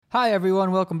Hi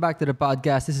everyone, welcome back to the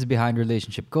podcast. This is Behind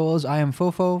Relationship Goals. I am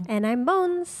Fofo. And I'm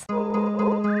Bones.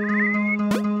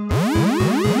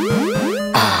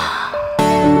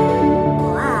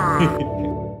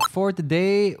 For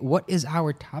today, what is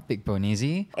our topic,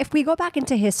 Bonizi? If we go back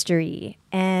into history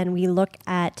and we look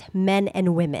at men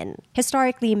and women,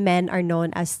 historically men are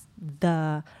known as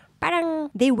parang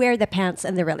they wear the pants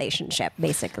in the relationship,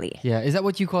 basically. Yeah, is that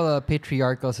what you call a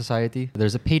patriarchal society?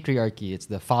 There's a patriarchy. It's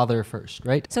the father first,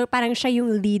 right? So parang siya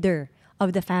yung leader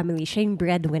of the family. Siya yung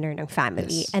breadwinner ng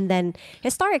family. Yes. And then,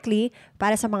 historically,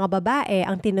 para sa mga babae,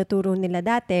 ang tinuturo nila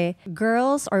dati,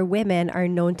 girls or women are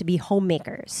known to be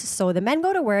homemakers. So the men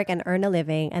go to work and earn a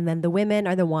living, and then the women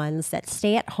are the ones that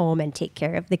stay at home and take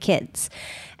care of the kids.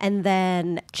 And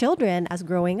then children, as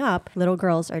growing up, little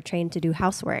girls are trained to do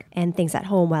housework and things at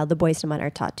home, while the boys naman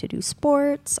are taught to do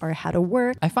sports or how to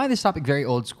work. I find this topic very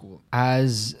old school.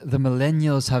 As the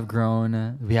millennials have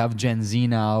grown, we have Gen Z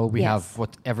now, we Yes. have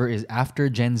whatever is after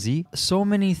Gen Z. So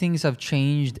many things have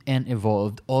changed and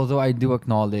evolved, although I do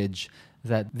acknowledge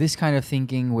that this kind of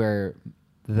thinking where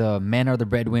the men are the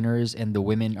breadwinners and the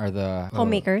women are the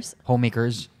Homemakers.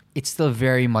 it's still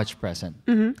very much present.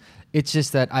 It's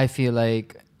just that I feel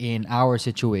like in our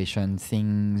situation,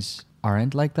 things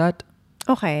aren't like that.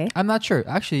 Okay. I'm not sure.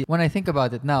 Actually, when I think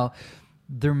about it now,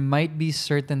 there might be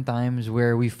certain times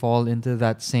where we fall into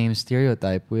that same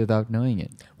stereotype without knowing it.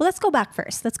 Well, let's go back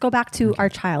first. Let's go back to our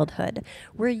childhood.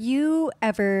 Were you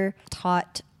ever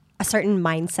taught a certain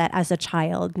mindset as a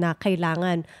child na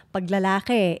kailangan pag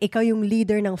lalaki, ikaw yung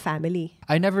leader ng family?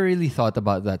 I never really thought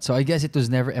about that. So I guess it was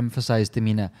never emphasized to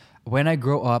me na when I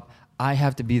grow up, I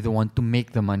have to be the one to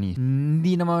make the money.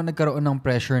 Hindi naman nagkaroon ng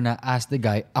pressure na as the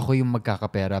guy, ako yung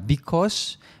magkakapera.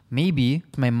 Because maybe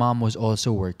my mom was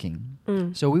also working.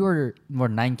 So we were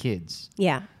 9 kids.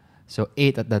 Yeah. So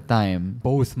 8 at that time,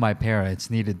 both my parents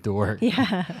needed to work.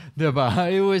 Yeah.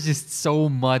 Diba? It was just so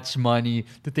much money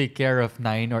to take care of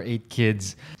 9 or 8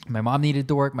 kids. My mom needed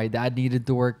to work, my dad needed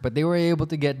to work, but they were able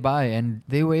to get by and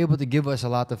they were able to give us a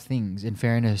lot of things in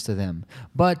fairness to them.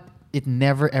 But it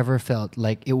never ever felt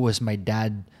like it was my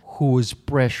dad who was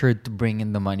pressured to bring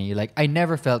in the money. Like, I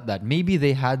never felt that. Maybe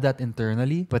they had that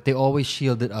internally, but they always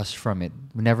shielded us from it.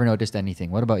 We never noticed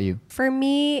anything. What about you? For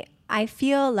me, I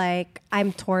feel like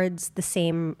I'm towards the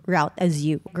same route as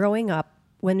you. Growing up,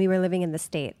 when we were living in the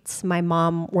States, my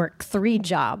mom worked 3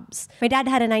 jobs. My dad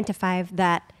had a 9-to-5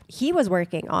 that he was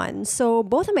working on. So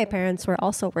both of my parents were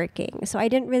also working. So I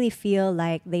didn't really feel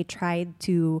like they tried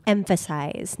to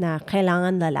emphasize na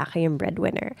kailangan lalaki yung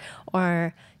breadwinner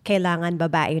or kailangan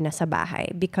babae yung nasa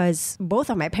bahay, because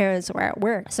both of my parents were at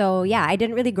work. So yeah, I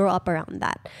didn't really grow up around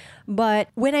that. But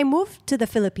when I moved to the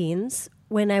Philippines,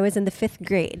 when I was in the 5th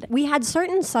grade, we had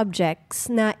certain subjects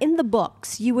na in the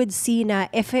books, you would see na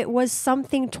if it was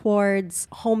something towards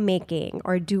homemaking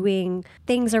or doing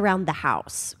things around the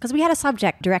house, because we had a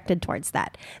subject directed towards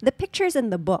that, the pictures in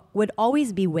the book would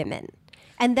always be women.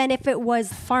 And then if it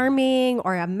was farming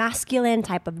or a masculine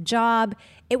type of job,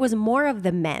 it was more of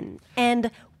the men. And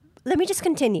let me just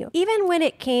continue. Even when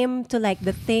it came to like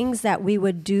the things that we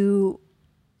would do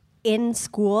in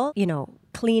school, you know,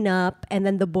 clean up, and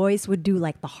then the boys would do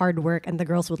like the hard work and the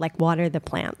girls would like water the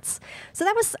plants. So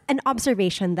that was an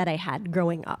observation that I had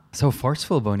growing up. So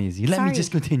forceful, Bonizi. Let me Sorry.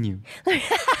 just continue.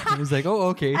 I was like,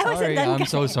 oh, okay, I wasn't sorry. done, I'm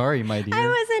so guys. sorry, my dear. I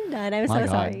wasn't done. I'm My so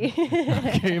God. sorry.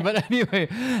 Okay, but anyway,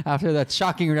 after that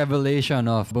shocking revelation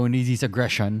of Bonizi's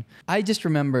aggression, I just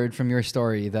remembered from your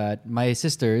story that my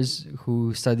sisters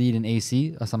who studied in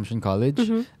AC, Assumption College,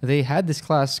 they had this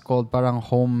class called parang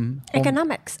home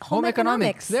Economics. Home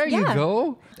economics. There you Yeah.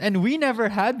 go. And we never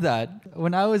had that.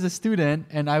 When I was a student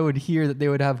and I would hear that they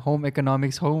would have home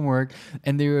economics homework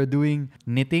and they were doing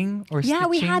knitting or Yeah, stitching.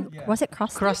 we had, was it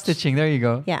cross Cross stitch? stitching. There you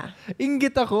go. Yeah.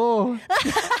 Ingit ako.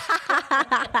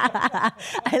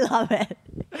 I love it.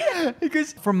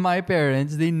 Because from my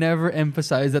parents, they never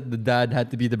emphasized that the dad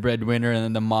had to be the breadwinner and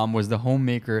then the mom was the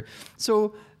homemaker.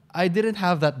 So I didn't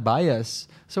have that bias.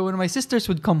 So when my sisters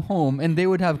would come home and they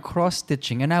would have cross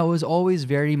stitching, and I was always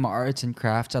very arts and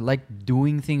crafts. I like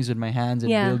doing things with my hands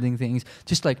and Yeah. building things.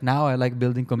 Just like now, I like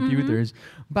building computers.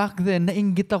 Back then,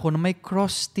 nainggit ako na may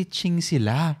cross stitching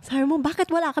sila. Sabi mo, bakit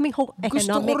wala kaming home economics?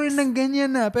 Gusto ko rin ng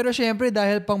ganyan na. Pero syempre,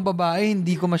 dahil pang babae,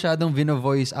 hindi ko masyadong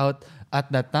vino-voice out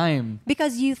at that time.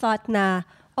 Because you thought na,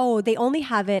 oh, they only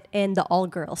have it in the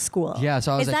all-girls school. Yeah,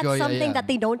 so I was Is like, that oh, yeah, something yeah. that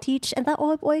they don't teach in the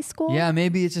all-boys school? Yeah,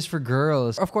 maybe it's just for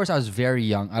girls. Of course, I was very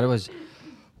young. I was,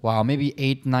 wow, maybe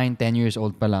 8, 9, 10 years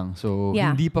old pa lang. So,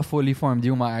 Yeah. hindi pa fully formed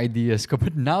yung my ideas ko.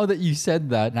 But now that you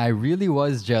said that, I really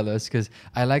was jealous because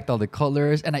I liked all the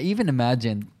colors. And I even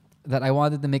imagined that I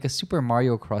wanted to make a Super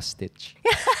Mario cross stitch.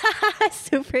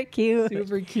 Super cute.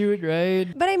 Super cute, right?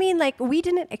 But I mean, like, we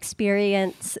didn't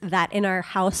experience that in our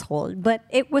household, but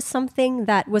it was something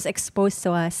that was exposed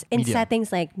to us in Media.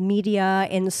 settings like media,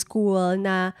 in school,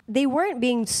 na they weren't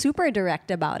being super direct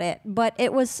about it, but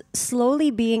it was slowly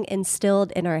being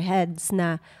instilled in our heads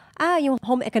na, yung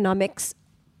home economics,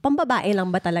 pambabae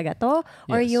lang ba talaga to?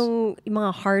 Or Yes. yung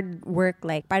mga hard work,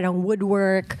 like parang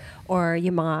woodwork, or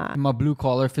yung mga My blue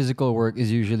collar physical work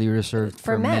is usually reserved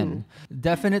For for men.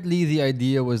 Definitely the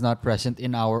idea was not present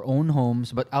in our own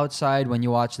homes, but outside when you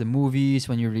watch the movies,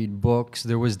 when you read books,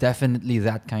 there was definitely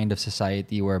that kind of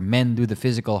society where men do the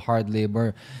physical hard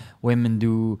labor, women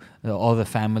do all the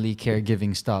family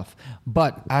caregiving stuff.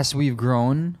 But as we've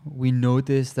grown, we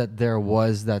noticed that there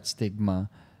was that stigma.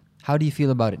 How do you feel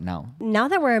about it now? Now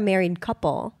that we're a married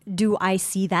couple, do I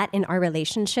see that in our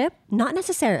relationship? Not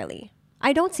necessarily.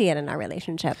 I don't see it in our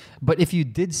relationship. But if you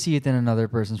did see it in another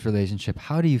person's relationship,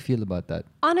 how do you feel about that?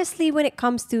 Honestly, when it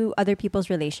comes to other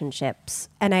people's relationships,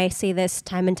 and I say this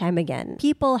time and time again,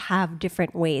 people have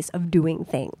different ways of doing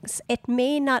things. It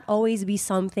may not always be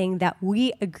something that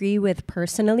we agree with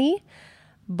personally,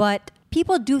 but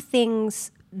people do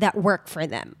things that work for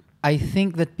them. I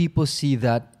think that people see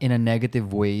that in a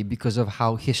negative way because of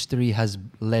how history has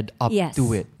led up Yes.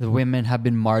 to it. The women have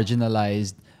been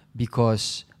marginalized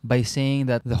because by saying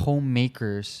that the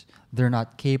homemakers, they're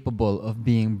not capable of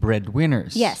being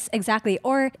breadwinners. Yes, exactly.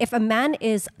 Or if a man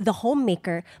is the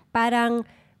homemaker, parang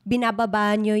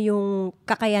binababa nyo yung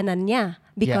kakayanan niya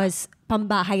because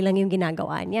pambahay lang yung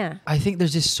ginagawa niya. I think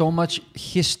there's just so much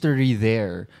history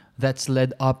there that's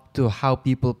led up to how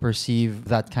people perceive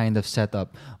that kind of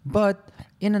setup. But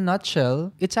in a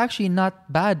nutshell, it's actually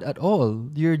not bad at all.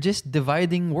 You're just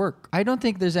dividing work. I don't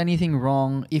think there's anything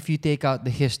wrong if you take out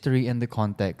the history and the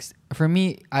context. For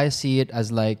me, I see it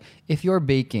as like if you're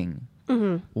baking,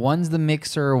 one's the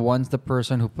mixer, one's the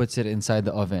person who puts it inside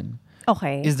the oven.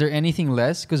 Okay. Is there anything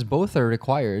less? Because both are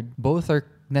required. Both are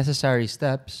necessary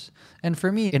steps. And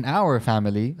for me, in our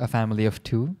family, a family of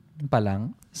two,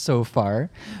 palang, so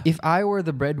far, if I were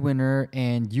the breadwinner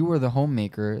and you were the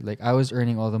homemaker, like I was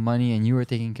earning all the money and you were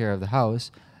taking care of the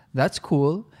house, that's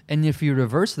cool. And if you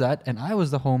reverse that and I was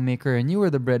the homemaker and you were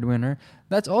the breadwinner,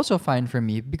 that's also fine for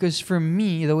me. Because for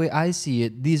me, the way I see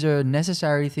it, these are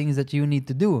necessary things that you need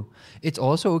to do. It's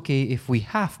also okay if we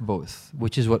have both,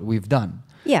 which is what we've done.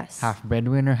 Yes. Half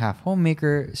breadwinner, half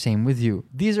homemaker, same with you.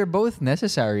 These are both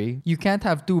necessary. You can't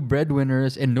have two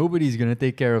breadwinners and nobody's gonna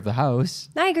take care of the house.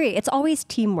 I agree. It's always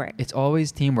teamwork. It's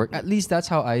always teamwork. At least that's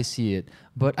how I see it.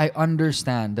 But I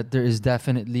understand that there is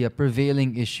definitely a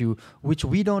prevailing issue which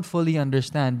we don't fully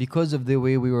understand because of the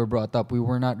way we were brought up. We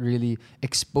were not really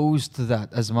exposed to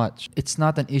that as much. It's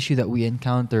not an issue that we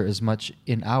encounter as much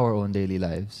in our own daily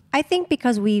lives. I think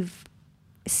because we've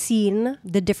seen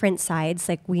the different sides,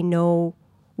 like we know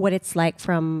what it's like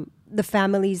from the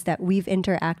families that we've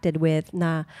interacted with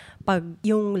na pag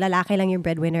yung lalaki lang yung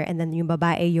breadwinner and then yung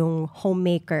babae yung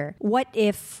homemaker. What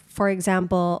if, for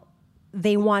example,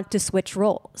 they want to switch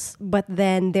roles, but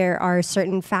then there are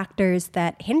certain factors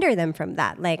that hinder them from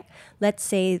that? Like, let's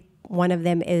say one of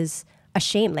them is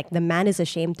ashamed, like the man is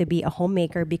ashamed to be a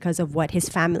homemaker because of what his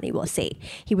family will say.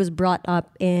 He was brought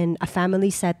up in a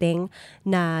family setting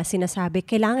na sinasabi,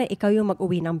 kailangan ikaw yung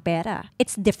mag-uwi ng pera.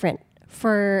 It's different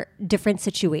for different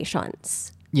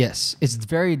situations. Yes, it's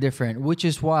very different, which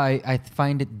is why I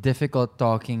find it difficult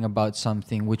talking about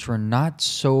something which we're not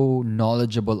so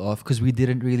knowledgeable of because we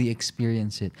didn't really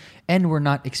experience it and we're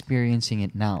not experiencing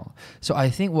it now. So I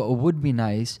think what would be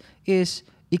nice is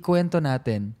ikwento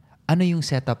natin ano yung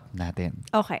setup natin.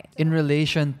 Okay. In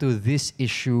relation to this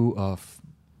issue of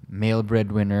male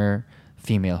breadwinner,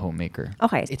 female homemaker.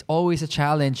 Okay. It's always a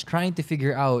challenge trying to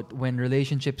figure out when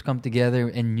relationships come together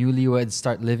and newlyweds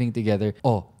start living together.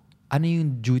 Oh, ano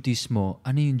yung duties mo?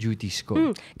 Ano yung duties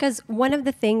ko? Because one of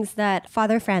the things that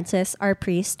Father Francis, our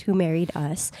priest who married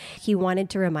us, he wanted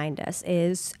to remind us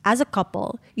is, as a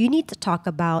couple, you need to talk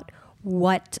about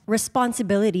what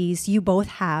responsibilities you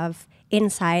both have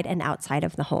inside and outside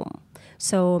of the home.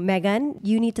 So, Megan,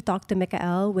 you need to talk to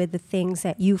Mikael with the things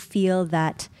that you feel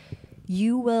that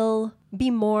you will be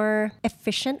more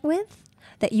efficient with,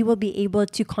 that you will be able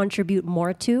to contribute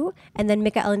more to. And then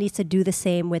Mikael needs to do the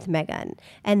same with Megan.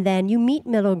 And then you meet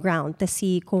middle ground to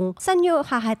see kung saan nyo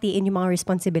hahatiin yung mga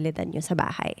responsibilidad nyo sa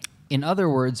bahay. In other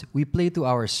words, we play to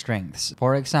our strengths.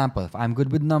 For example, if I'm good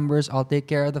with numbers, I'll take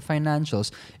care of the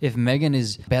financials. If Megan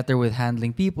is better with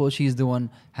handling people, she's the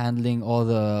one handling all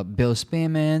the bills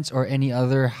payments or any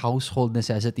other household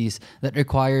necessities that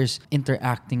requires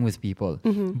interacting with people.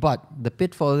 But the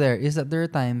pitfall there is that there are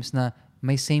times na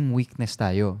may same weakness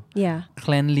tayo. Yeah.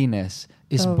 Cleanliness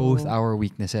is both our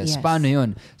weaknesses. Yes. Paano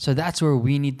yun? So that's where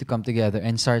we need to come together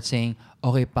and start saying,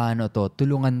 okay, paano to?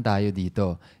 Tulungan tayo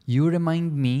dito. You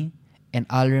remind me and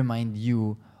I'll remind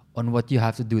you on what you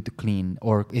have to do to clean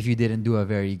or if you didn't do a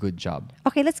very good job.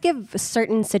 Okay, let's give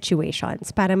certain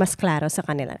situations para mas klaro sa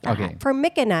kanila. Okay. For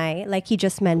Mick and I, like he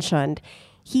just mentioned,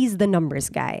 he's the numbers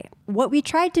guy. What we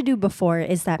tried to do before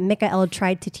is that Mikael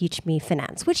tried to teach me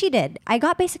finance, which he did. I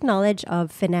got basic knowledge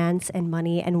of finance and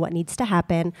money and what needs to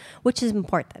happen, which is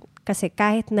important. Kasi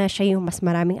kahit na siya yung mas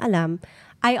maraming alam,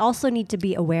 I also need to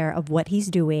be aware of what he's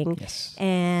doing. Yes.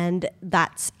 And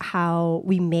that's how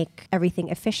we make everything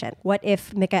efficient. What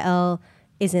if Mikael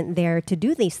isn't there to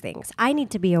do these things? I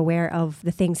need to be aware of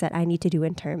the things that I need to do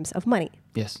in terms of money.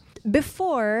 Yes.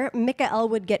 Before, Mikael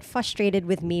would get frustrated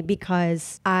with me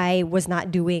because I was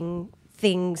not doing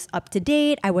things up to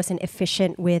date. I wasn't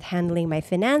efficient with handling my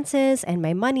finances and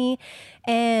my money.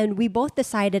 And we both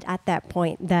decided at that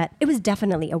point that it was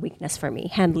definitely a weakness for me,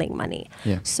 handling money.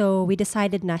 Yeah. So we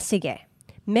decided na, sige,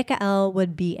 Mikael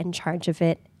would be in charge of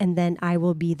it and then I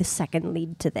will be the second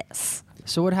lead to this.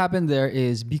 So what happened there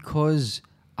is because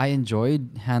I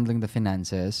enjoyed handling the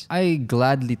finances, I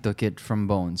gladly took it from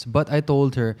Bones. But I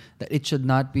told her that it should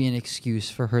not be an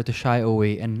excuse for her to shy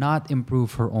away and not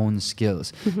improve her own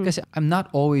skills. Kasi I'm not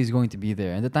always going to be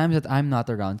there. And the times that I'm not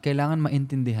around, kailangan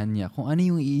maintindihan niya kung ano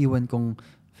yung iiwan kong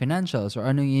financials or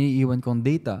ano yung iniiwan kong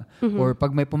data. Or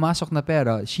pag may pumasok na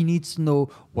pera, she needs to know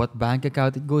what bank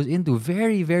account it goes into.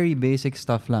 Very, very basic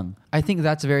stuff lang. I think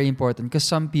that's very important because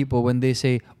some people, when they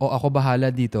say, oh, ako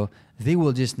bahala dito, they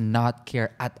will just not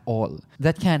care at all.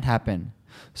 That can't happen.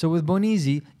 So with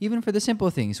Bonizi, even for the simple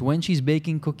things, when she's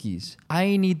baking cookies,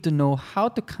 I need to know how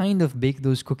to kind of bake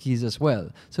those cookies as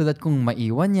well. So that kung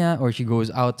maiwan niya or she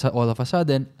goes out all of a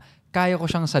sudden, kaya ko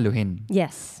siyang saluhin.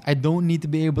 Yes. I don't need to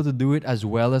be able to do it as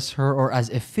well as her or as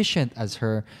efficient as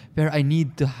her, but I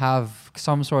need to have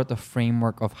some sort of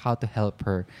framework of how to help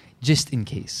her just in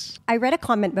case. I read a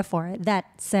comment before that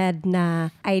said na,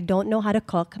 I don't know how to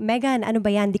cook. Megan, ano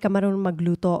ba yan? Di ka marunong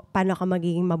magluto. Paano ka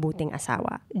magiging mabuting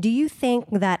asawa? Do you think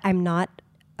that I'm not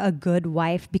a good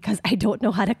wife because I don't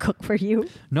know how to cook for you?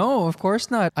 No, of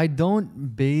course not. I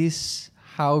don't base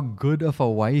how good of a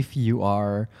wife you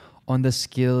are on the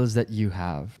skills that you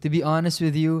have. To be honest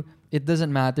with you, it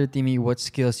doesn't matter to me what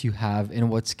skills you have and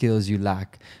what skills you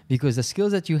lack. Because the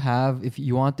skills that you have, if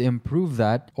you want to improve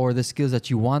that, or the skills that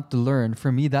you want to learn,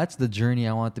 for me, that's the journey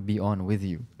I want to be on with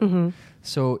you.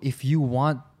 So if you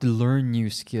want to learn new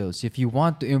skills, if you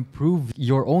want to improve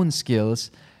your own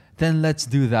skills, then let's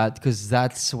do that because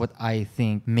that's what I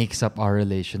think makes up our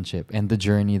relationship and the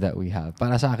journey that we have.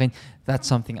 Para sa akin, that's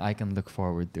something I can look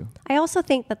forward to. I also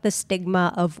think that the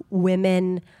stigma of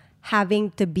women having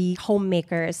to be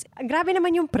homemakers. Grabe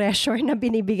naman yung pressure na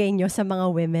binibigay nyo sa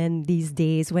mga women these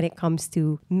days when it comes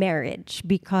to marriage.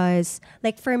 Because,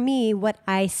 like for me, what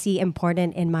I see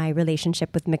important in my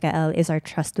relationship with Mikael is our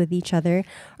trust with each other,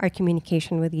 our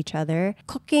communication with each other.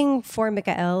 Cooking for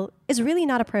Mikael is really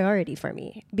not a priority for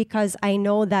me because I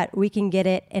know that we can get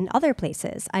it in other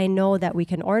places. I know that we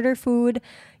can order food.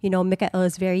 You know, Mikael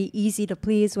is very easy to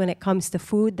please when it comes to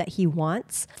food that he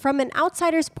wants. From an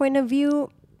outsider's point of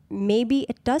view, maybe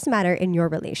it does matter in your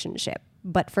relationship,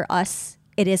 but for us,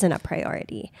 it isn't a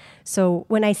priority. So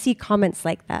when I see comments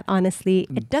like that, honestly,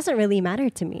 it doesn't really matter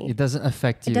to me. It doesn't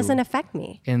affect you. It doesn't affect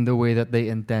me. In the way that they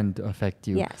intend to affect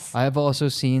you. Yes. I have also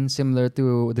seen, similar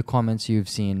to the comments you've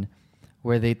seen,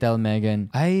 where they tell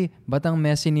Megan, ay, batang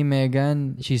messy ni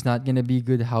Megan, she's not gonna be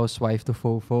good housewife to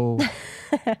Fofo.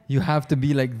 You have to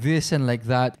be like this and like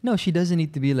that. No, she doesn't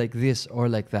need to be like this or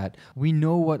like that. We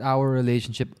know what our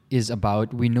relationship is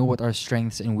about. We know what our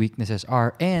strengths and weaknesses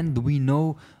are. And we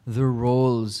know the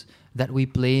roles that we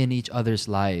play in each other's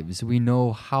lives. We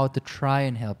know how to try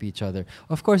and help each other.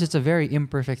 Of course, it's a very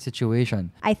imperfect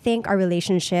situation. I think our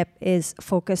relationship is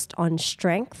focused on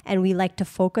strength, and we like to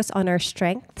focus on our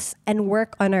strengths and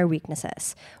work on our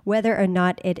weaknesses, whether or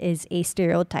not it is a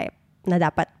stereotype na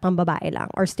dapat pang babae lang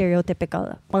or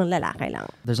stereotypical pang lalaki lang.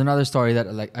 There's another story that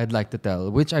I'd like to tell,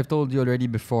 which I've told you already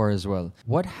before as well.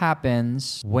 What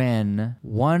happens when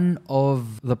one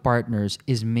of the partners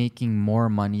is making more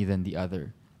money than the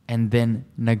other? And then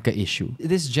nagka-issue.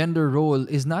 This gender role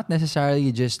is not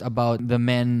necessarily just about the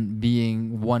men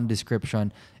being one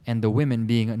description and the women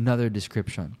being another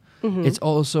description. It's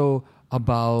also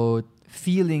about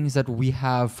feelings that we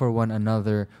have for one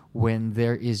another when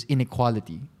there is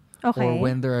inequality. Okay. Or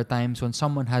when there are times when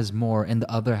someone has more and the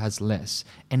other has less.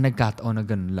 And nagkataon na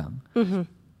ganun lang.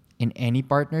 In any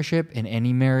partnership, in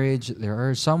any marriage, there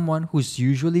are someone who's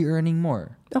usually earning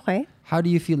more. Okay. How do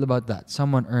you feel about that?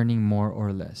 Someone earning more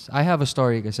or less? I have a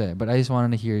story kasi, but I just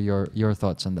wanted to hear your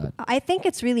thoughts on that. I think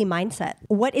it's really mindset.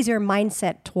 What is your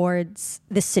mindset towards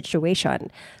this situation?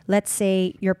 Let's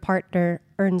say your partner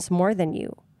earns more than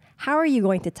you. How are you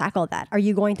going to tackle that? Are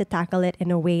you going to tackle it in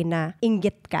a way na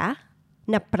inggit ka,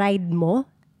 na pride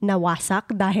mo,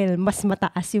 nawasak dahil mas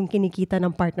mataas yung kinikita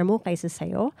ng partner mo kaysa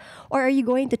sa'yo? Or are you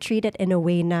going to treat it in a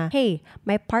way na, hey,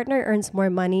 my partner earns more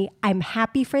money. I'm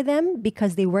happy for them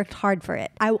because they worked hard for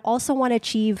it. I also want to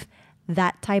achieve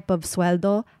that type of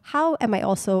sueldo. How am I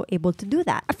also able to do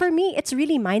that? For me, it's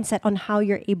really mindset on how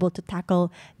you're able to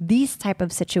tackle these type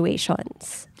of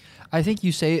situations. I think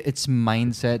you say it's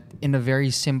mindset in a very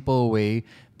simple way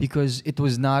because it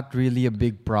was not really a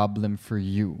big problem for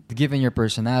you. Given your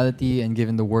personality and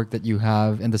given the work that you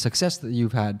have and the success that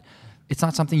you've had, it's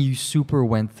not something you super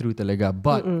went through talaga.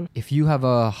 But if you have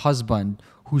a husband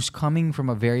who's coming from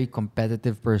a very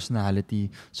competitive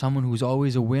personality, someone who's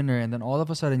always a winner, and then all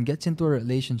of a sudden gets into a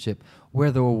relationship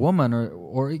where the woman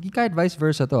or kahit vice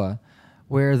versa to,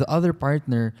 where the other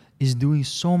partner is doing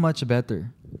so much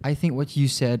better, I think what you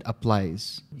said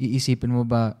applies. Iisipin mo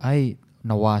ba, ay,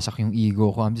 nawasak yung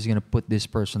ego ko, I'm just gonna put this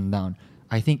person down.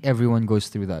 I think everyone goes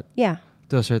through that. Yeah.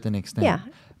 To a certain extent. Yeah.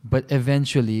 But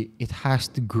eventually, it has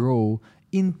to grow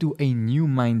into a new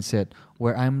mindset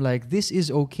where I'm like, this is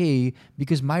okay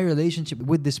because my relationship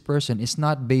with this person is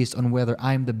not based on whether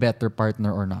I'm the better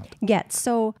partner or not. Yes.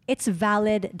 So it's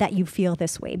valid that you feel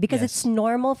this way because Yes. it's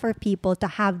normal for people to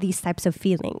have these types of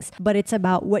feelings. But it's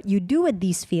about what you do with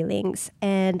these feelings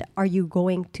and are you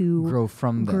going to Grow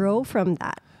from them. grow from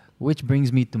that. Which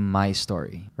brings me to my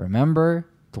story. Remember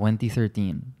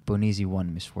 2013, Bonizi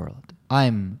won Miss World.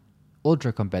 I'm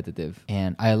ultra competitive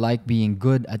and I like being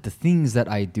good at the things that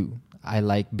I do. I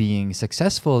like being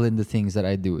successful in the things that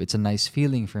I do. It's a nice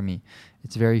feeling for me.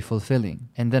 It's very fulfilling.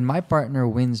 And then my partner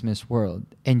wins Miss World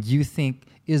and you think,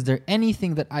 is there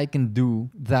anything that I can do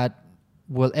that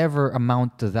will ever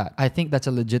amount to that? I think that's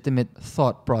a legitimate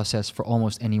thought process for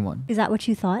almost anyone. Is that what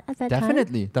you thought at that time?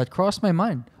 Definitely. That crossed my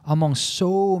mind. Among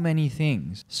so many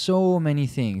things. So many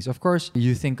things. Of course,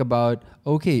 you think about,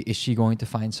 okay, is she going to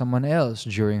find someone else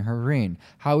during her reign?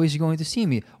 How is she going to see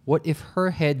me? What if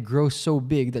her head grows so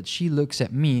big that she looks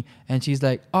at me and she's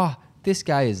like, this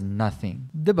guy is nothing.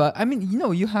 Diba? I mean,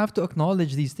 you have to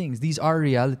acknowledge these things. These are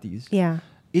realities. Yeah.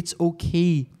 It's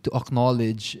okay to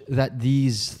acknowledge that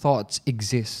these thoughts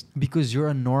exist because you're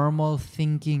a normal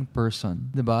thinking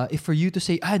person, diba? If for you to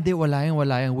say, di, wala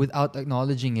yan, without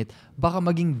acknowledging it, baka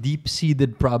maging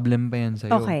deep-seated problem pa yan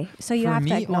sa'yo. Okay, so you for have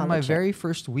to me, on my acknowledge it. very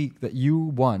first week that you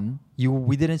won,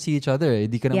 we didn't see each other.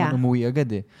 Di ka naman umuwi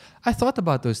agad eh. I thought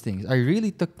about those things. I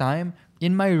really took time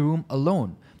in my room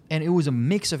alone. And it was a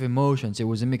mix of emotions. It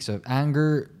was a mix of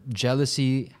anger,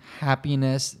 jealousy,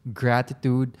 happiness,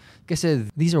 gratitude. Kasi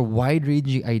these are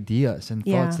wide-ranging ideas and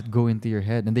thoughts that go into your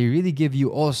head. And they really give you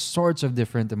all sorts of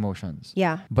different emotions.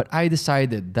 Yeah. But I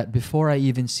decided that before I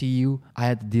even see you, I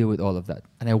had to deal with all of that.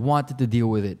 And I wanted to deal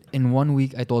with it. In 1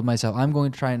 week, I told myself, I'm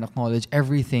going to try and acknowledge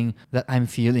everything that I'm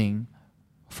feeling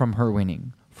from her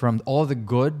winning. From all the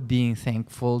good, being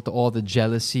thankful, to all the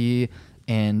jealousy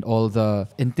and all the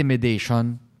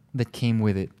intimidation that came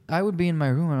with it. I would be in my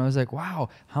room and I was like, wow,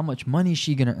 how much money is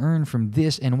she going to earn from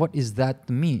this? And what is that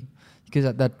to me? Because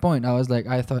at that point, I was like,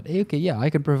 I thought, hey, okay, yeah, I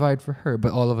can provide for her.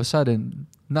 But all of a sudden,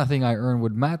 nothing I earn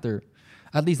would matter.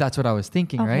 At least that's what I was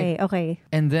thinking, right? Okay.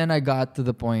 And then I got to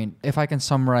the point, if I can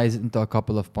summarize it into a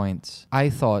couple of points, I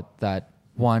thought that,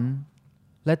 one,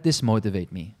 let this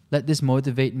motivate me. Let this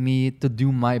motivate me to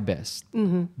do my best.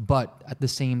 But at the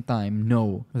same time,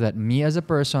 know that me as a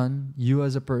person, you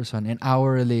as a person, and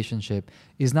our relationship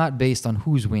is not based on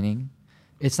who's winning.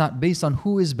 It's not based on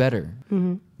who is better.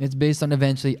 It's based on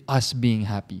eventually us being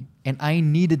happy. And I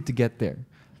needed to get there.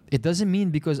 It doesn't mean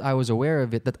because I was aware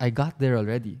of it that I got there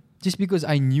already. Just because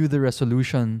I knew the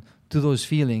resolution to those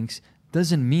feelings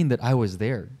doesn't mean that I was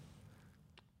there.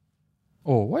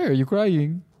 Oh, why are you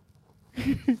crying?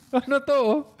 Ano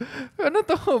to? Ano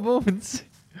to, Bones?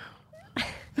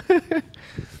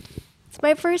 It's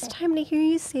my first time to hear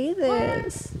you say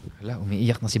this. Wala,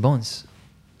 umiiyak na si Bones.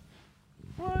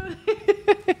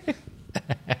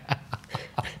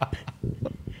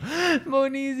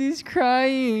 Moniz is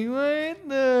crying. What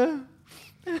the?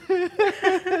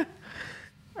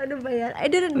 Ano ba yan? I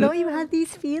didn't know you had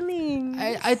these feelings.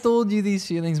 I told you these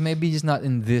feelings, maybe just not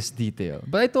in this detail,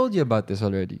 but I told you about this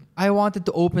already. I wanted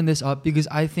to open this up because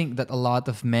I think that a lot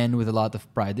of men with a lot of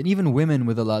pride, and even women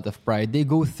with a lot of pride, they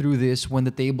go through this when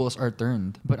the tables are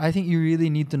turned. But I think you really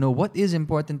need to know what is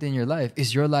important in your life.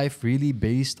 Is your life really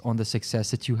based on the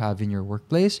success that you have in your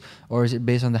workplace, or is it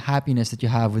based on the happiness that you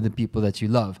have with the people that you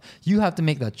love? You have to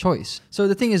make that choice. So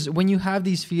the thing is, when you have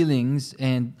these feelings,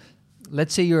 and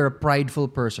let's say you're a prideful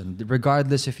person,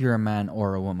 regardless if you're a man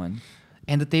or a woman,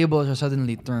 and the tables are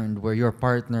suddenly turned where your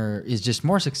partner is just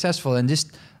more successful and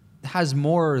just has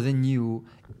more than you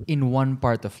in one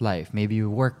part of life, maybe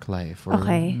work life or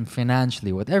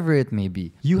financially, whatever it may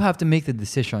be. You have to make the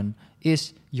decision,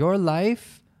 is your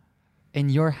life and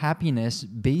your happiness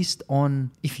based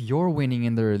on if you're winning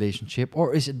in the relationship,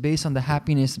 or is it based on the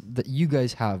happiness that you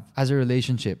guys have as a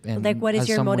relationship? And like, what is as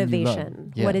your someone you love?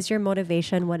 motivation? Yeah. What is your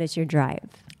motivation? What is your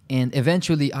drive? And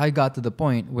eventually I got to the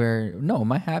point where, no,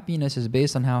 my happiness is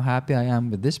based on how happy I am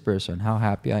with this person, how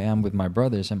happy I am with my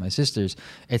brothers and my sisters.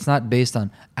 It's not based on,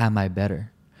 am I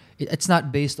better? It's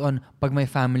not based on, pag may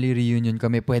family reunion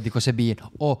kami, pwede ko sabihin,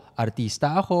 oh,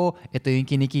 artista ako, ito yung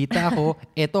kinikita ko,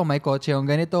 ito, may kotse yung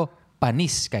ganito,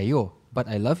 panis kayo. But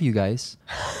I love you guys.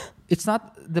 It's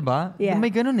not, diba? Yeah. May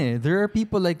ganun eh. There are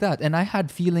people like that. And I had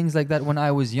feelings like that when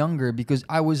I was younger because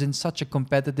I was in such a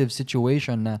competitive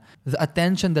situation na the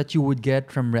attention that you would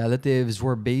get from relatives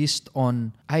were based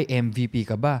on, ay, MVP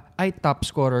ka ba? Ay, top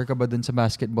scorer ka ba dun sa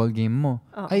basketball game mo?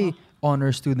 Ay,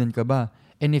 honor student ka ba?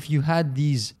 And if you had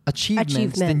these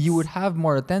achievements, then you would have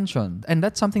more attention. And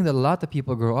that's something that a lot of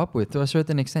people grow up with. To a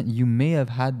certain extent, you may have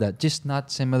had that, just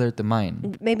not similar to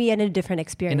mine. Maybe in a different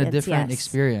experience. In a different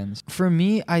experience. For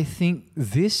me, I think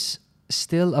this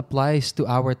still applies to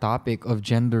our topic of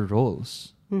gender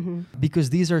roles. Mm-hmm. Because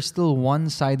these are still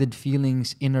one-sided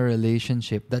feelings in a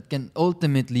relationship that can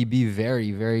ultimately be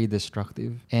very, very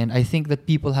destructive. And I think that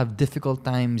people have difficult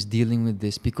times dealing with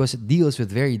this because it deals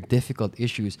with very difficult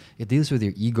issues. It deals with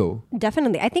your ego.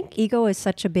 Definitely. I think ego is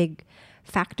such a big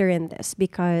factor in this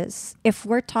because if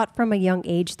we're taught from a young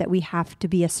age that we have to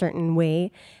be a certain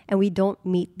way and we don't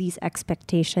meet these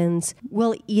expectations,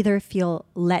 we'll either feel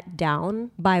let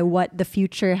down by what the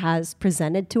future has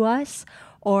presented to us,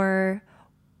 or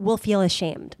we'll feel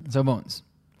ashamed. So, Bones,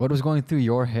 what was going through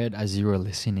your head as you were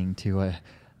listening to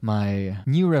my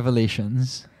new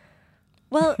revelations?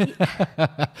 Well,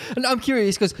 and I'm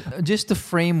curious because just to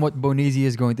frame what Bonizi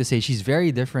is going to say, she's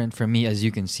very different from me, as you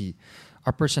can see.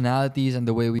 Our personalities and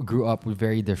the way we grew up were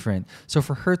very different. So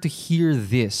for her to hear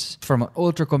this from an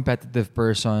ultra-competitive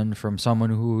person, from someone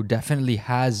who definitely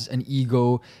has an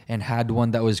ego and had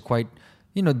one that was quite,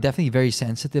 definitely very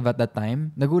sensitive at that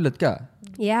time, nagulat ka.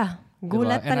 Yeah.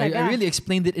 Gulat and talaga. I really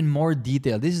explained it in more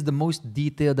detail. This is the most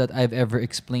detail that I've ever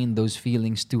explained those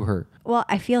feelings to her. Well,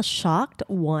 I feel shocked,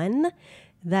 one,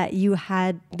 that you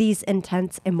had these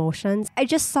intense emotions. I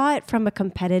just saw it from a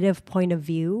competitive point of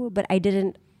view, but I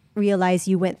didn't realize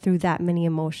you went through that many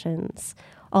emotions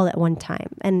all at one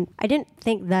time. And I didn't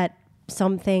think that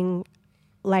something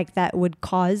like that would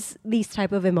cause these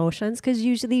type of emotions, because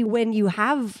usually when you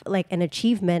have like an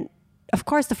achievement, of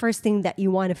course, the first thing that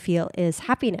you want to feel is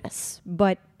happiness.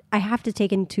 But I have to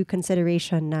take into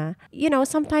consideration na,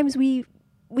 sometimes we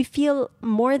feel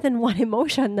more than one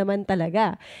emotion naman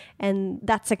talaga. And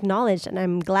that's acknowledged. And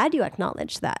I'm glad you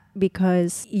acknowledged that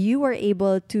because you were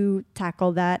able to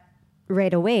tackle that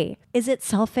right away. Is it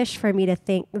selfish for me to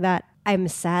think that I'm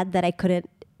sad that I couldn't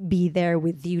be there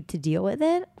with you to deal with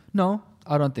it? No,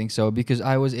 I don't think so, because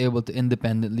I was able to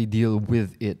independently deal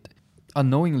with it.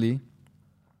 Unknowingly,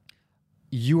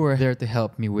 you were there to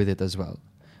help me with it as well.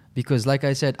 Because like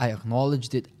I said, I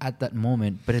acknowledged it at that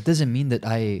moment, but it doesn't mean that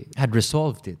I had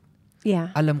resolved it. Yeah.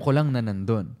 Alam ko lang na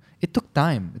nandun. It took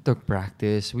time. It took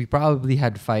practice. We probably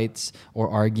had fights or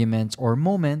arguments or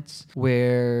moments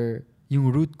where yung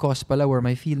root cause pala were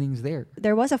my feelings there.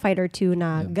 There was a fight or two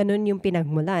na ganun yung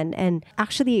pinagmulan. And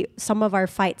actually, some of our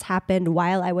fights happened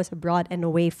while I was abroad and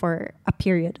away for a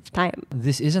period of time.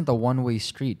 This isn't a one-way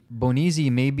street. Bonizi,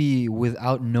 maybe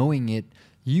without knowing it,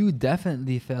 you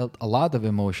definitely felt a lot of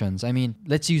emotions. I mean,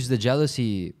 let's use the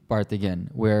jealousy part again,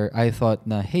 where I thought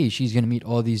na, hey, she's gonna meet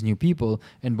all these new people.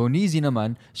 And Bonizi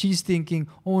naman, she's thinking,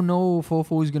 oh no,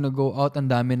 Fofo's gonna go out, ang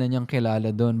dami na niyang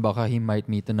kilala doon, baka he might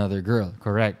meet another girl.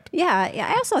 Correct. Yeah,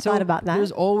 I also thought about that.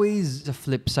 There's always a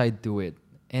flip side to it.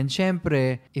 And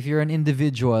syempre, if you're an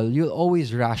individual, you'll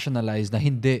always rationalize na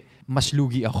hindi, mas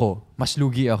lugi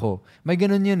ako. May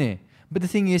ganun yun eh. But the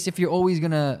thing is, if you're always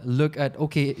gonna look at,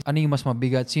 okay, ano yung mas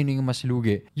mabigat, sino yung mas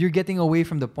lugi, you're getting away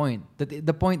from the point.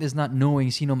 The point is not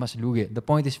knowing sino mas lugi. The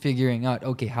point is figuring out,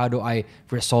 okay, how do I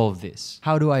resolve this?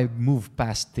 How do I move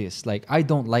past this? Like, I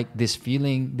don't like this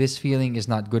feeling. This feeling is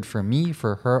not good for me,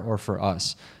 for her, or for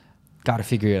us. Gotta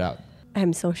figure it out.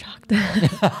 I'm so shocked.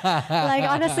 Like,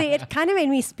 honestly, it kind of made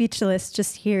me speechless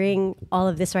just hearing all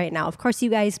of this right now. Of course, you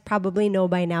guys probably know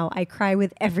by now, I cry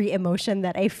with every emotion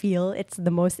that I feel. It's the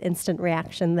most instant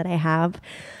reaction that I have.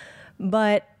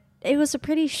 But it was a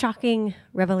pretty shocking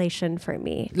revelation for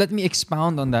me. Let me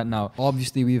expound on that now.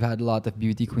 Obviously, we've had a lot of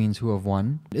beauty queens who have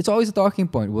won. It's always a talking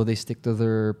point. Will they stick to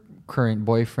their current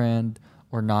boyfriend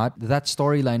or not? That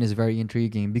storyline is very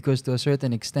intriguing because to a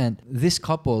certain extent, this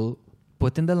couple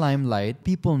put in the limelight,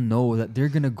 people know that they're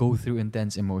going to go through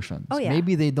intense emotions. Oh, yeah.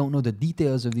 Maybe they don't know the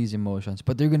details of these emotions,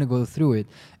 but they're going to go through it.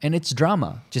 And it's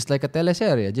drama, just like a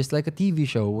teleserye, just like a TV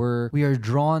show where we are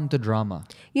drawn to drama.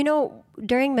 You know,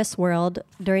 during Miss World,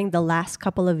 during the last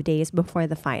couple of days before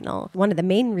the final, one of the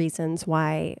main reasons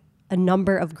why a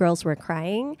number of girls were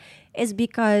crying is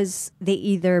because they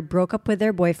either broke up with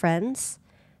their boyfriends,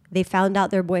 they found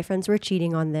out their boyfriends were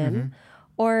cheating on them,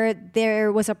 or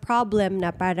there was a problem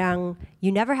na parang,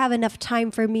 you never have enough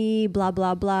time for me, blah,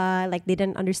 blah, blah. Like, they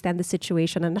didn't understand the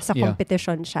situation and nasa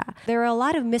competition siya. There are a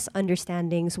lot of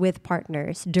misunderstandings with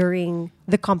partners during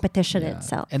the competition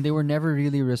itself. And they were never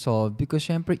really resolved because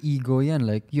syempre ego yan.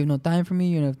 Like, you know, time for me,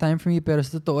 you have time for me. Pero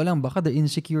sa totoo lang, baka the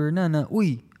insecure na,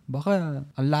 uy, baka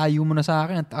ang layo mo na sa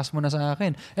akin, ang taas mo na sa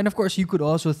akin. And of course, you could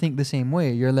also think the same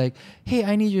way. You're like, hey,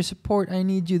 I need your support. I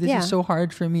need you. This is so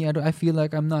hard for me. I feel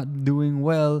like I'm not doing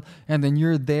well. And then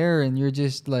you're there and you're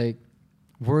just like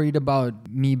worried about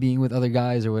me being with other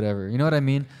guys or whatever. You know what I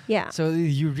mean? Yeah. So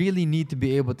you really need to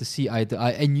be able to see eye to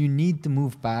eye and you need to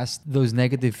move past those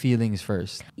negative feelings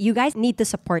first. You guys need to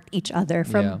support each other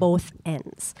from both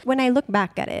ends. When I look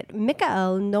back at it,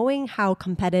 Mikael, knowing how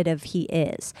competitive he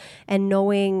is and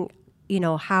knowing, you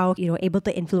know, how, you know, able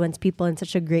to influence people in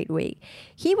such a great way,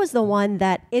 he was the one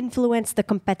that influenced the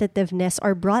competitiveness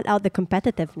or brought out the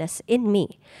competitiveness in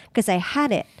me because I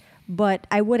had it, but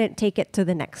I wouldn't take it to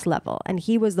the next level. And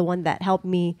he was the one that helped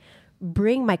me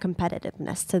bring my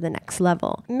competitiveness to the next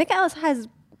level. Mikael has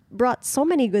brought so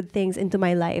many good things into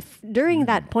my life during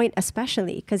that point,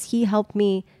 especially because he helped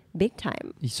me big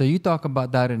time. So you talk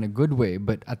about that in a good way,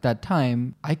 but at that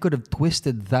time, I could have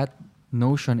twisted that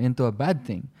notion into a bad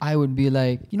thing. I would be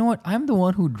like, you know what? I'm the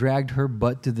one who dragged her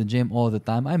butt to the gym all the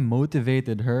time. I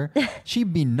motivated her.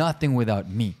 She'd be nothing without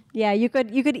me. Yeah, you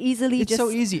could easily It's so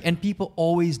easy. And people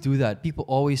always do that. People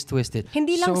always twist it.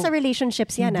 Hindi lang sa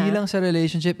relationships yan, Hindi lang sa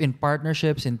relationship, in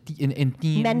partnerships, in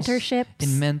teams. Mentorships.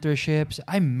 In mentorships.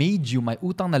 I made you. May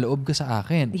utang na loob ka sa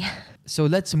akin. Yeah. So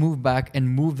let's move back and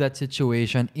move that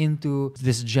situation into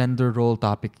this gender role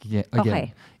topic again.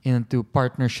 Okay. Into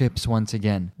partnerships once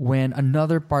again. When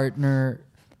another partner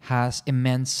has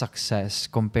immense success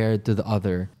compared to the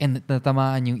other and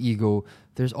natamaan yung ego,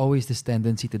 there's always this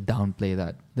tendency to downplay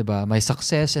that. Diba? May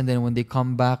success and then when they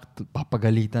come back,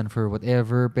 papagalitan for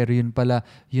whatever. Pero yun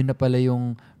na pala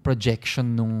yung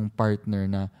projection nung partner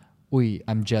na, uy,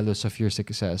 I'm jealous of your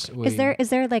success. Uy. Is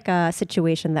there like a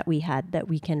situation that we had that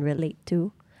we can relate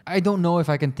to? I don't know if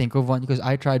I can think of one because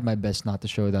I tried my best not to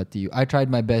show that to you. I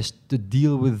tried my best to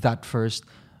deal with that first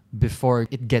before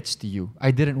it gets to you.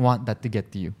 I didn't want that to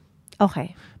get to you.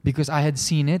 Okay. Because I had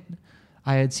seen it.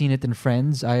 I had seen it in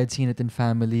friends. I had seen it in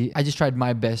family. I just tried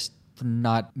my best to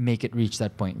not make it reach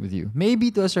that point with you. Maybe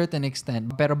to a certain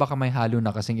extent, pero baka may halo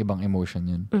na kasing ibang emotion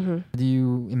yun. Mm-hmm. Do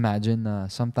you imagine na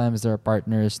sometimes there are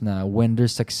partners na when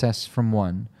there's success from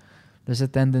one, there's a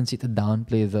tendency to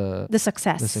downplay the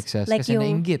success. The success. Like kasi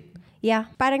nainggit. Yeah.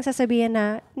 Parang sasabihin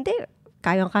na, hindi,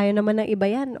 kayang-kaya naman ng iba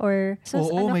yan. Or,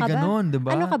 Oo, ano may ka ba? ganon,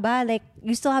 diba? Ano ka ba? Like,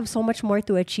 you still have so much more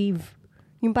to achieve.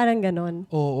 Yung parang ganon.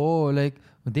 Oo, like,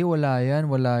 hindi, wala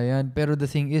yan. Pero the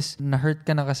thing is, na-hurt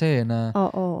ka na kasi na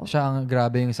siya ang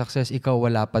grabe yung success, ikaw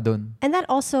wala pa dun. And that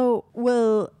also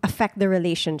will affect the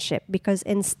relationship because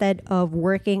instead of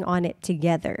working on it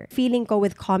together, feeling ko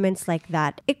with comments like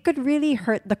that, it could really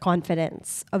hurt the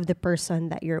confidence of the person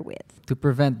that you're with. To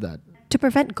prevent that. To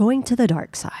prevent going to the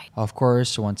dark side. Of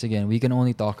course, once again, we can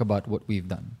only talk about what we've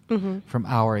done from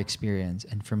our experience.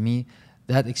 And for me,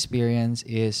 that experience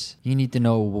is you need to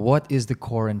know what is the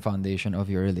core and foundation of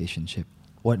your relationship.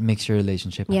 What makes your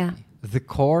relationship happy. The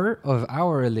core of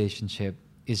our relationship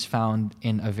is found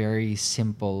in a very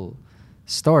simple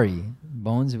story.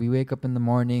 Bones, we wake up in the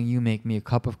morning, you make me a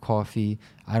cup of coffee.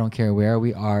 I don't care where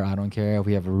we are. I don't care if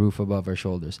we have a roof above our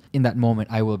shoulders. In that moment,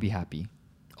 I will be happy.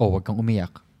 Oh, wag kang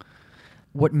umiyak.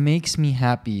 What makes me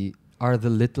happy are the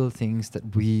little things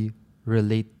that we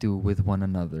relate to with one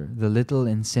another. The little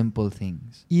and simple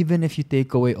things. Even if you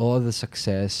take away all the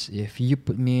success, if you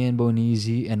put me and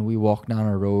Bonizi and we walk down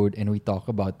a road and we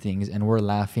talk about things and we're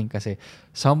laughing kasi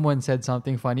someone said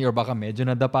something funny or baka medyo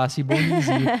nadapa si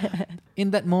Bonizi.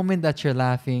 In that moment that you're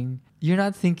laughing, you're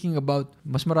not thinking about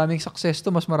mas maraming success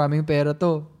to, mas maraming pera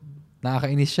to.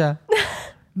 Nakakainis siya.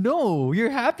 No,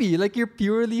 you're happy. Like, you're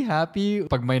purely happy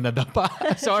pag may nadapa.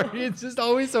 Sorry, it's just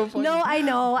always so funny. No, I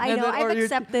know. Then, I've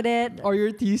accepted it. Or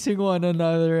you're teasing one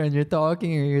another and you're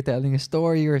talking or you're telling a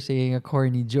story or saying a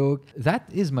corny joke. That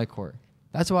is my core.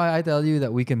 That's why I tell you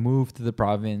that we can move to the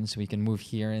province. We can move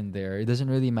here and there. It doesn't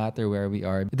really matter where we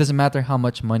are. It doesn't matter how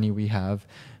much money we have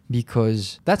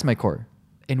because that's my core.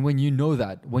 And when you know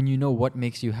that, when you know what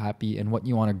makes you happy and what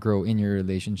you want to grow in your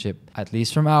relationship, at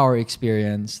least from our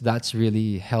experience, that's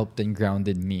really helped and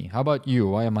grounded me. How about you?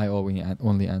 Why am I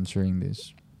only answering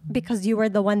this? Because you were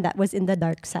the one that was in the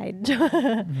dark side.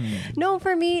 No,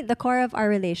 for me, the core of our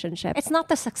relationship, it's not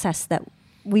the success that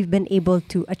we've been able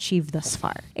to achieve thus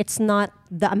far. It's not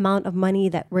the amount of money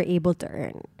that we're able to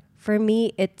earn. For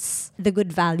me, it's the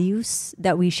good values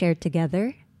that we share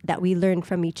together, that we learn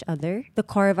from each other. The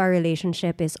core of our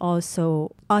relationship is also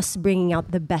us bringing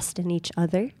out the best in each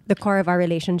other. The core of our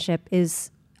relationship is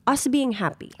us being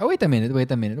happy. Oh, wait a minute.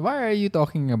 Why are you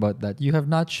talking about that? You have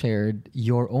not shared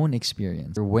your own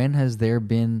experience. When has there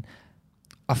been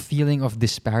a feeling of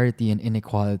disparity and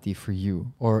inequality for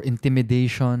you? Or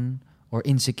intimidation or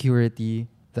insecurity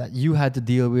that you had to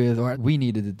deal with or we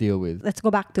needed to deal with? Let's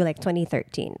go back to like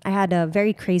 2013. I had a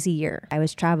very crazy year. I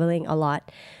was traveling a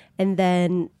lot. And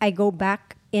then I go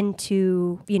back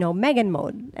into, Megan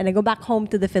mode. And I go back home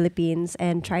to the Philippines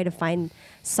and try to find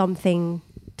something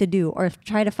to do or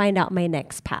try to find out my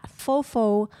next path.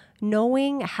 Fofo,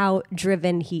 knowing how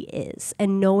driven he is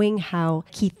and knowing how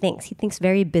he thinks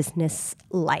very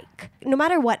business-like. No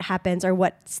matter what happens or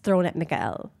what's thrown at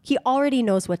Mikael, he already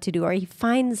knows what to do or he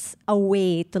finds a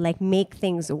way to like make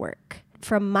things work.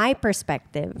 From my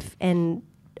perspective and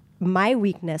my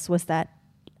weakness was that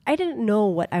I didn't know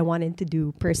what I wanted to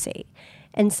do per se.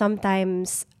 And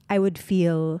sometimes I would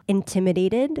feel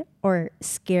intimidated or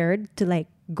scared to like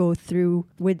go through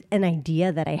with an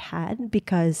idea that I had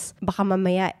because baka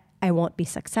mamaya I won't be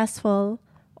successful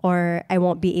or I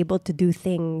won't be able to do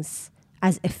things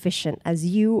as efficient as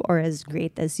you or as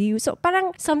great as you. So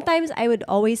parang sometimes I would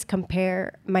always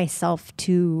compare myself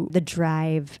to the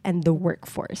drive and the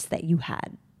workforce that you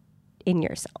had in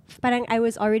yourself. Parang I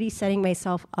was already setting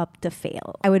myself up to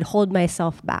fail. I would hold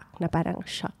myself back na parang,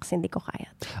 shucks, hindi ko kaya.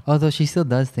 Although she still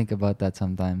does think about that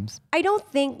sometimes. I don't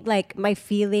think like my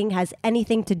feeling has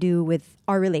anything to do with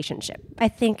our relationship. I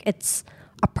think it's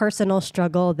a personal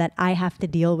struggle that I have to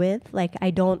deal with. Like I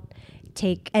don't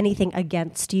take anything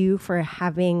against you for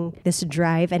having this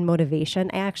drive and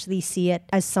motivation. I actually see it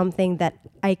as something that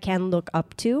I can look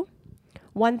up to.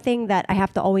 One thing that I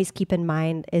have to always keep in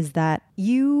mind is that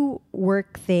you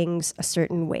work things a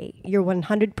certain way. Your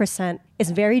 100%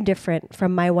 is very different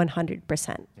from my 100%.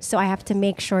 So I have to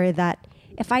make sure that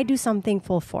if I do something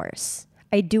full force,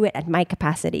 I do it at my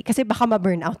capacity. Kasi baka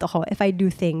ma-burn out ako if I do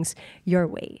things your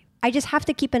way. I just have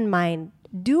to keep in mind,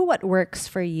 do what works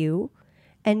for you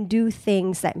and do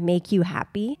things that make you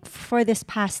happy. For this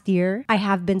past year, I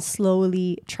have been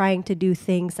slowly trying to do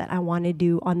things that I want to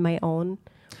do on my own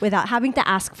without having to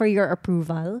ask for your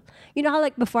approval. You know how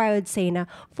like before I would say na,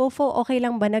 Fofo, okay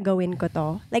lang ba na gawin ko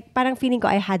to? Like parang feeling ko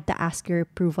I had to ask your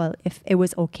approval if it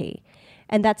was okay.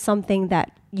 And that's something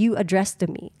that you addressed to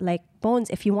me. Like, Bones,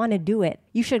 if you want to do it,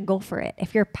 you should go for it.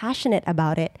 If you're passionate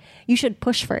about it, you should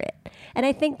push for it. And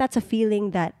I think that's a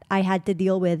feeling that I had to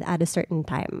deal with at a certain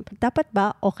time. Dapat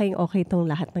ba okay tong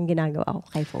lahat ng ginagawa ko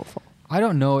kay Fofo? I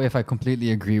don't know if I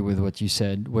completely agree with what you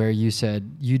said, where you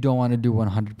said you don't want to do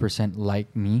 100%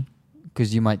 like me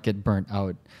because you might get burnt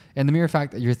out. And the mere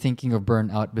fact that you're thinking of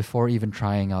burnout before even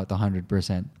trying out 100%.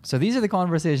 So these are the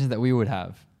conversations that we would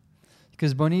have.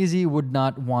 Because Bonizi would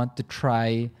not want to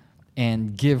try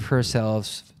and give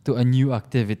herself to a new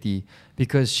activity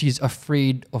because she's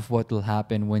afraid of what will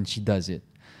happen when she does it.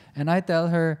 And I tell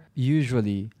her,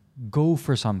 usually, go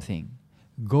for something.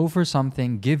 Go for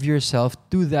something, give yourself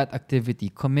to that activity,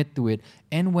 commit to it,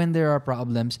 and when there are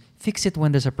problems, fix it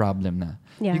when there's a problem na.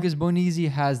 Yeah. Because Bonizi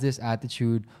has this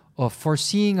attitude of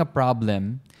foreseeing a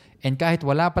problem and kahit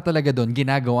wala pa talaga doon,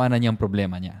 ginagawa na niyang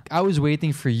problema niya. I was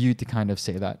waiting for you to kind of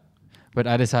say that. But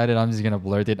I decided I'm just gonna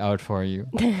blurt it out for you.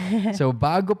 So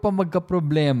bago pa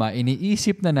magka-problema,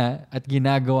 iniisip na at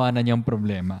ginagawa na niyang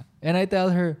problema. And I tell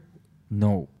her,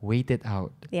 no, wait it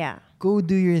out. Yeah. Go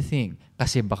do your thing.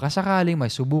 Kasi baka sakaling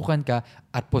may subukan ka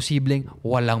at posibleng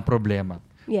walang problema.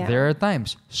 Yeah. There are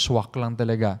times, swak lang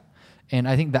talaga. And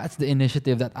I think that's the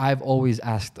initiative that I've always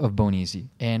asked of Bonizi.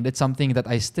 And it's something that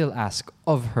I still ask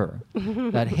of her.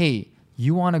 That, hey,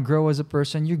 you want to grow as a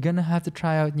person, you're going to have to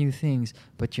try out new things.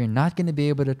 But you're not going to be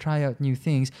able to try out new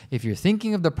things if you're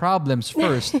thinking of the problems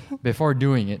first before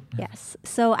doing it. Yes.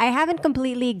 So I haven't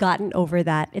completely gotten over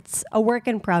that. It's a work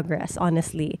in progress,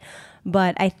 honestly.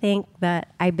 But I think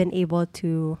that I've been able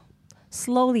to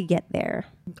slowly get there.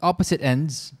 Opposite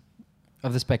ends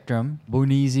of the spectrum,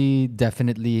 Bonizi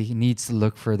definitely needs to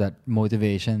look for that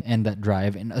motivation and that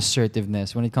drive and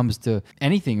assertiveness when it comes to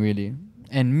anything, really.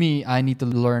 And me, I need to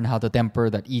learn how to temper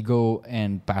that ego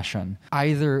and passion.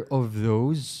 Either of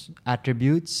those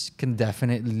attributes can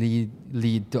definitely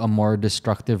lead to a more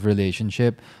destructive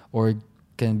relationship or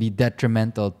can be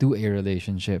detrimental to a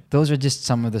relationship. Those are just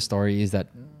some of the stories that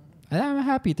I'm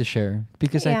happy to share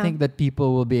because I think that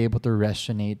people will be able to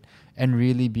resonate and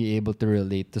really be able to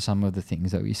relate to some of the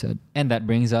things that we said. And that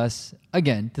brings us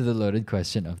again to the loaded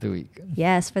question of the week.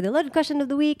 Yes, for the loaded question of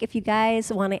the week, if you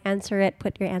guys want to answer it,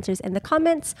 put your answers in the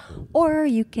comments, or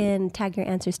you can tag your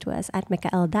answers to us at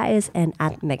Mikael Daiz and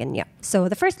at Megan Yap. So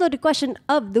the first loaded question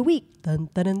of the week, dun,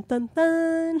 dun, dun, dun,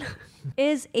 dun,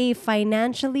 is a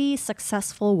financially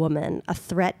successful woman a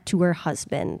threat to her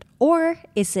husband, or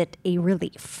is it a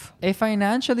relief? A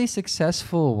financially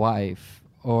successful wife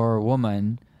or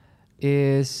woman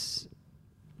is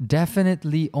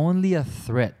definitely only a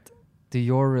threat to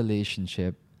your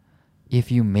relationship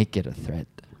if you make it a threat.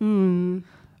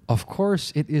 Of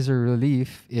course, it is a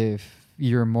relief if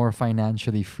you're more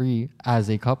financially free as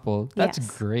a couple. That's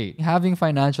great. Having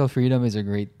financial freedom is a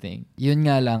great thing. Yun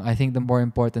nga lang, I think the more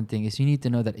important thing is you need to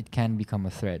know that it can become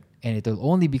a threat. And it will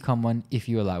only become one if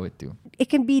you allow it to. It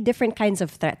can be different kinds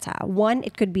of threats. One,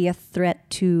 it could be a threat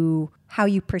to how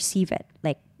you perceive it.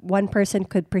 Like, one person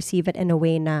could perceive it in a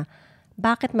way na,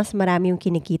 bakit mas marami yung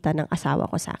kinikita ng asawa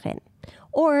ko sa akin?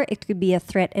 Or it could be a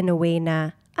threat in a way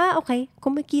na, okay,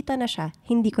 kumikita na siya,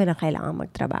 hindi ko na kailangan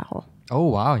magtrabaho. Oh,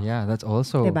 wow. Yeah, that's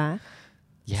also... Diba?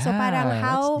 Yeah, so parang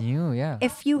how, that's new, yeah.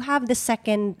 If you have the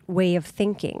second way of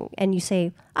thinking and you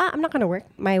say, I'm not going to work.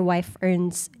 My wife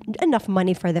earns enough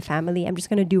money for the family. I'm just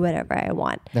going to do whatever I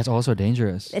want. That's also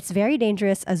dangerous. It's very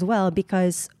dangerous as well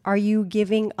because are you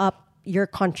giving up your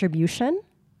contribution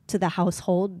to the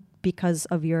household because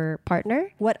of your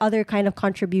partner? What other kind of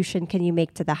contribution can you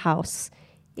make to the house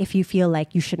if you feel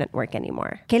like you shouldn't work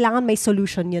anymore? Kailangan may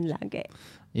solution yun lagi.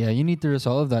 Yeah, you need to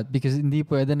resolve that because hindi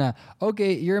pwede na,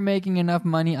 okay, you're making enough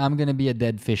money, I'm gonna be a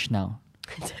dead fish now.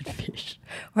 Dead fish.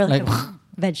 Or like a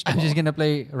vegetable. I'm just gonna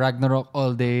play Ragnarok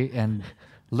all day and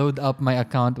load up my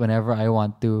account whenever I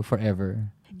want to forever.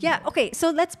 Yeah, okay, so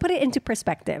let's put it into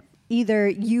perspective. Either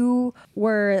you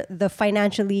were the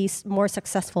financially more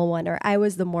successful one or I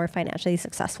was the more financially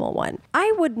successful one.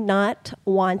 I would not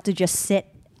want to just sit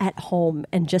at home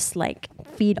and just like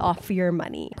feed off your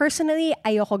money. Personally,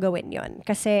 ayoko gawin yun.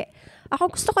 Kasi ako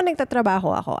gusto ko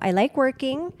nagtatrabaho ako. I like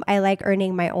working. I like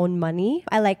earning my own money.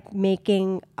 I like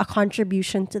making a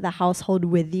contribution to the household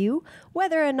with you.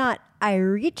 Whether or not I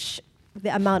reach the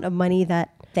amount of money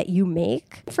that you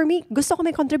make. For me, gusto ko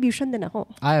may contribution din ako.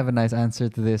 I have a nice answer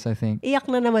to this, I think. Iyak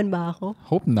na naman ba ako?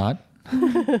 Hope not.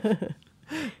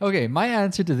 Okay, my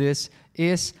answer to this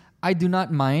is I do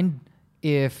not mind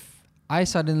if I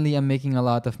suddenly am making a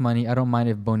lot of money. I don't mind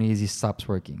if Bonizi stops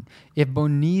working. If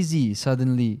Bonizi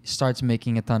suddenly starts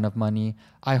making a ton of money,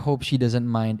 I hope she doesn't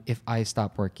mind if I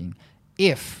stop working.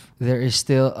 If there is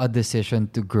still a decision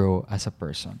to grow as a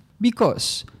person.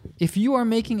 Because if you are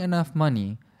making enough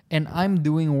money and I'm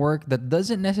doing work that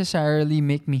doesn't necessarily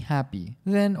make me happy,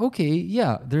 then okay,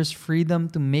 yeah, there's freedom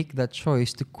to make that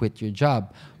choice to quit your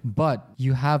job. But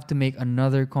you have to make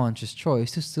another conscious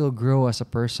choice to still grow as a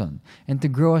person. And to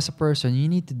grow as a person, you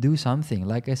need to do something.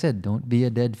 Like I said, don't be a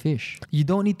dead fish. You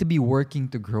don't need to be working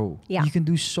to grow. Yeah. You can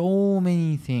do so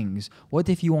many things. What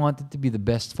if you wanted to be the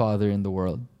best father in the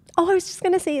world? Oh, I was just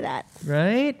gonna say that.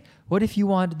 Right? What if you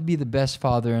wanted to be the best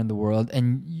father in the world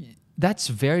and that's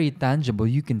very tangible.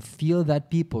 You can feel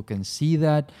that. People can see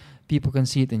that. People can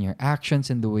see it in your actions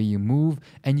and the way you move.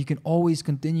 And you can always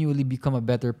continually become a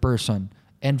better person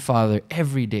and father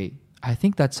every day. I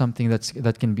think that's something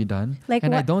that can be done. Like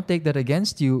and I what? don't take that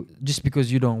against you just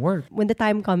because you don't work. When the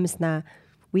time comes na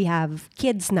we have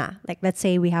kids na, like let's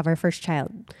say we have our first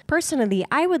child. Personally,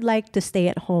 I would like to stay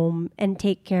at home and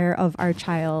take care of our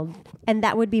child. And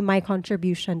that would be my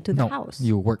contribution to the house.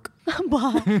 You work.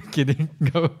 Kidding.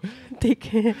 Go.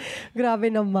 Grabe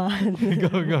naman.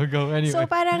 Go. Anyway. So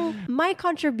parang my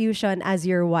contribution as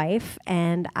your wife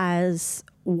and as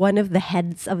one of the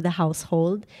heads of the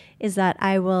household is that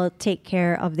I will take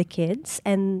care of the kids.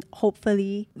 And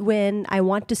hopefully when I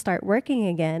want to start working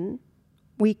again,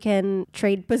 we can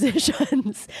trade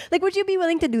positions. Like, would you be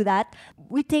willing to do that?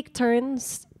 We take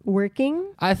turns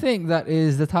working. I think that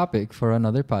is the topic for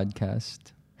another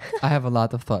podcast. I have a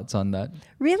lot of thoughts on that.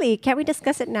 Really? Can't we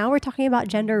discuss it now? We're talking about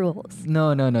gender roles.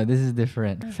 No. This is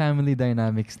different. Family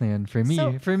dynamics na yan for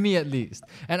me. For me at least.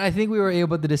 And I think we were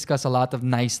able to discuss a lot of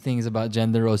nice things about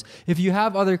gender roles. If you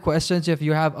have other questions, if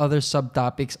you have other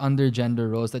subtopics under gender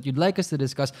roles that you'd like us to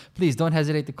discuss, please don't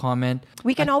hesitate to comment.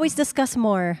 We can always discuss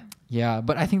more. Yeah,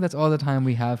 but I think that's all the time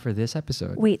we have for this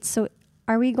episode. Wait, so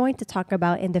are we going to talk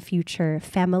about in the future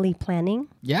family planning?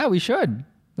 Yeah, we should.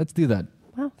 Let's do that.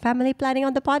 Well, family planning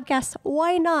on the podcast.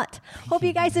 Why not? Hope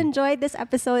you guys enjoyed this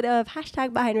episode of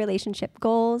 #Behind Relationship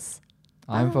Goals.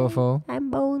 I'm Fofo.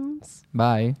 I'm Bones.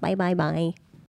 Bye. Bye.